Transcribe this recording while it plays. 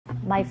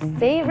My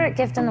favorite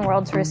gift in the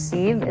world to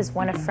receive is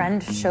when a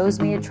friend shows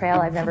me a trail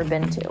I've never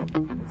been to.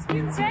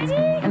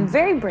 I'm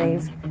very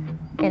brave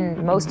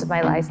in most of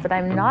my life, but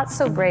I'm not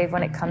so brave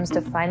when it comes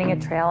to finding a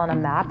trail on a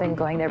map and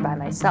going there by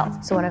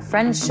myself. So when a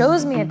friend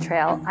shows me a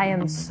trail, I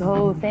am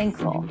so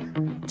thankful.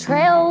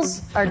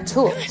 Trails are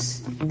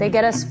tools. They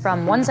get us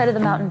from one side of the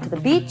mountain to the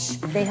beach.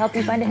 They help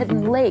you find a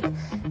hidden lake.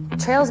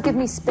 Trails give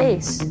me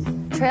space.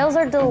 Trails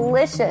are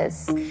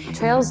delicious.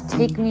 Trails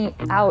take me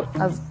out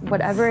of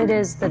whatever it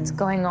is that's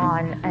going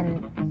on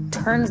and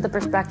turns the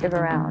perspective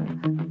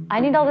around. I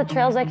need all the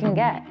trails I can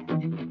get.